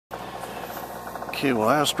Okay,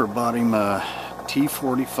 well, Astra bought him a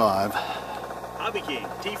T45. Hobbyking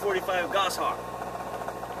T45 Goshawk.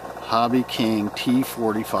 Hobbyking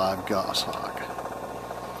T45 Goshawk.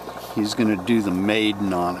 He's going to do the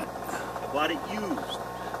maiden on it. I bought it used.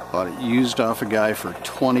 Bought it used off a guy for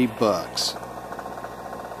 20 bucks.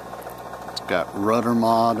 It's got rudder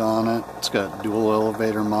mod on it. It's got dual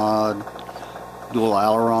elevator mod, dual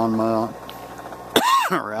aileron mod,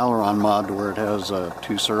 or aileron mod to where it has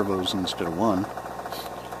 2 servos instead of 1.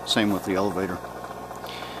 Same with the elevator.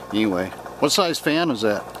 Anyway, what size fan is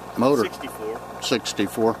that motor? 64.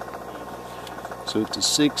 64. So it's a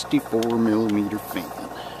 64mm fan.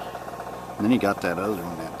 And then you got that other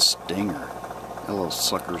one, that Stinger. That little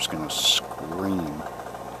sucker's gonna scream.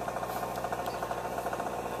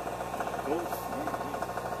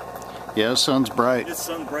 Yeah, sun's bright. It's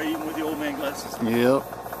sun bright even with the old man glasses. Yep.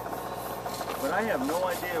 But I have no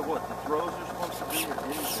idea what the throws are supposed to be or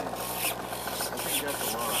anything. I think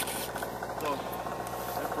that's a lot. So,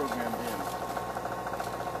 that programmed in.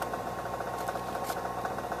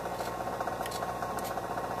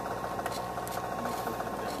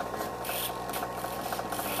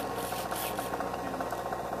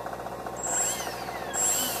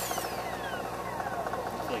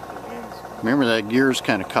 Remember, that gear's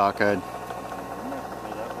kind of cockeyed.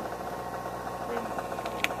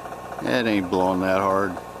 It ain't blowing that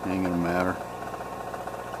hard. Ain't gonna matter.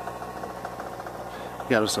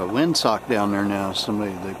 Got us a windsock down there now.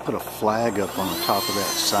 They put a flag up on the top of that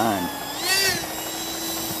sign,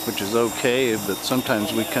 which is okay, but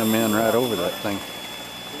sometimes we come in right over that thing.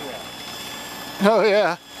 Oh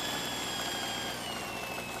yeah.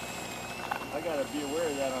 I gotta be aware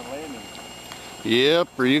of that on landing. Yep,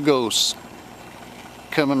 or you go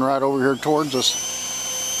coming right over here towards us.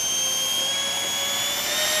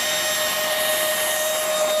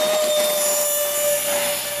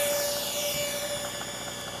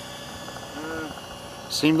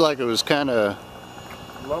 Seemed like it was kind of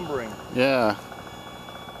lumbering. Yeah.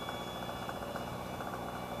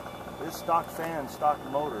 This stock fan, stock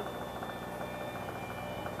motor.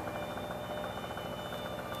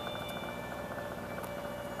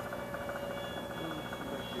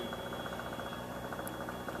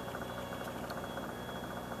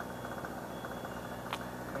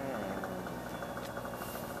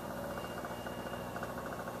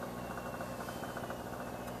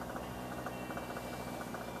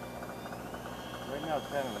 Right now it's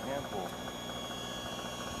kind of a handful.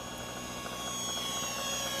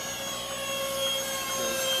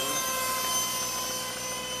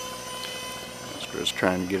 Astra's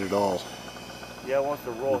trying to get it all Wants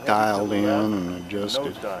to roll dialed in and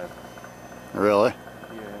adjusted. Nosedive. Really? Yeah.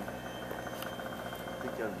 I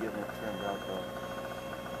think I'm getting it turned out though.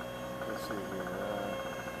 Let's see here.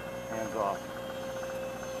 Hands off.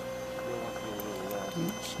 Still wants to go a little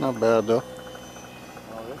less. It's not bad though.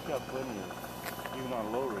 Oh, that's got plenty of, even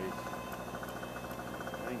on low rates.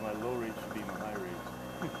 I think my low rates should be my high rates.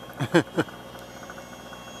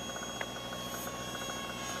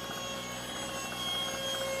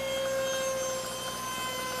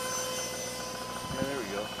 Yeah, there we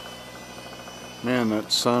go. Man,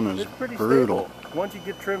 that sun is It's pretty brutal. stable. Once you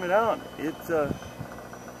get trim it out, it's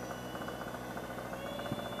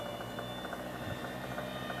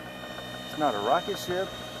not a rocket ship.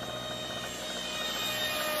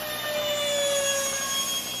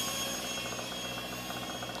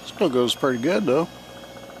 Still goes pretty good though.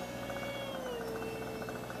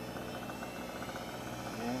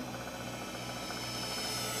 Yeah.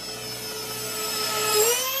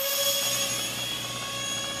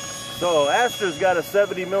 So Astra's got a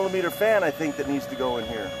 70mm fan, I think, that needs to go in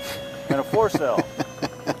here, and a 4-cell.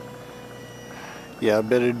 Yeah, I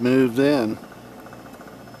bet it'd move then.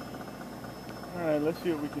 All right, let's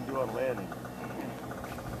see what we can do on landing.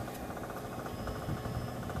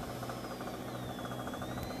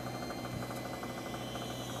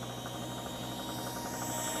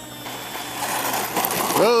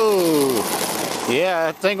 Oh, yeah,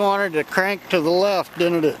 that thing wanted to crank to the left,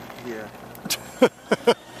 didn't it? Yeah.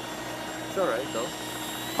 It's all right, though.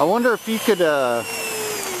 I wonder if you could, Yeah,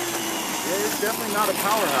 it's definitely not a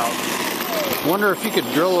powerhouse. wonder if you could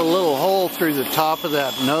drill a little hole through the top of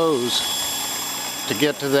that nose to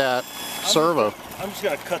get to that servo. I'm just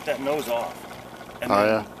going to cut that nose off. And Oh, then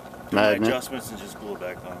yeah. do my Magnet. adjustments and just glue it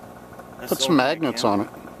back on. That's Put the some only thing I magnets can. on it.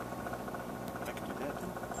 I can do that, too.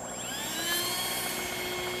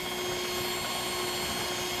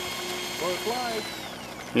 Well, it flies.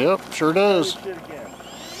 Yep, sure does. Shit again.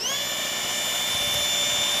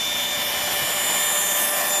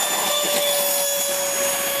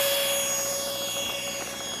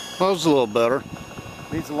 Well, it was a little better.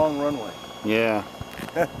 Needs a long runway. Yeah.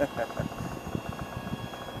 It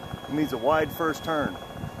needs a wide first turn.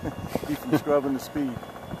 Keep from scrubbing the speed.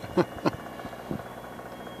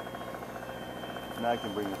 Now I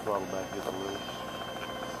can bring the throttle back just a little.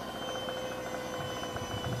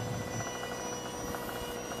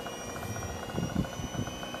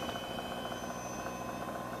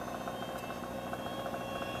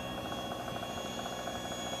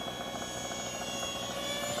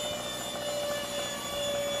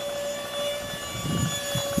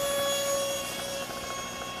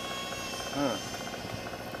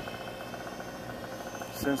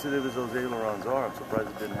 Sensitive as those ailerons are, I'm surprised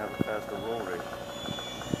it didn't have a faster roll rate.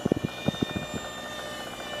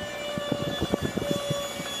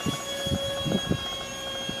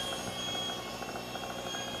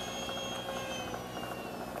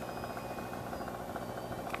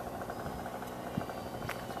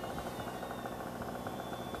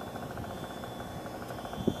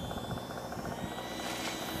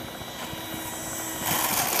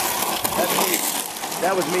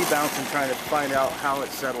 That was me bouncing, trying to find out how it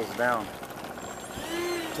settles down.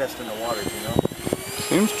 Testing the waters, you know.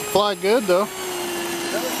 Seems to fly good though.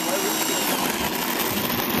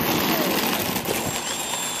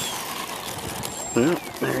 Yeah,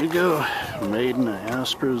 there you go. Maiden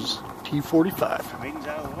Astras T45. Maiden's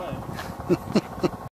out of the way.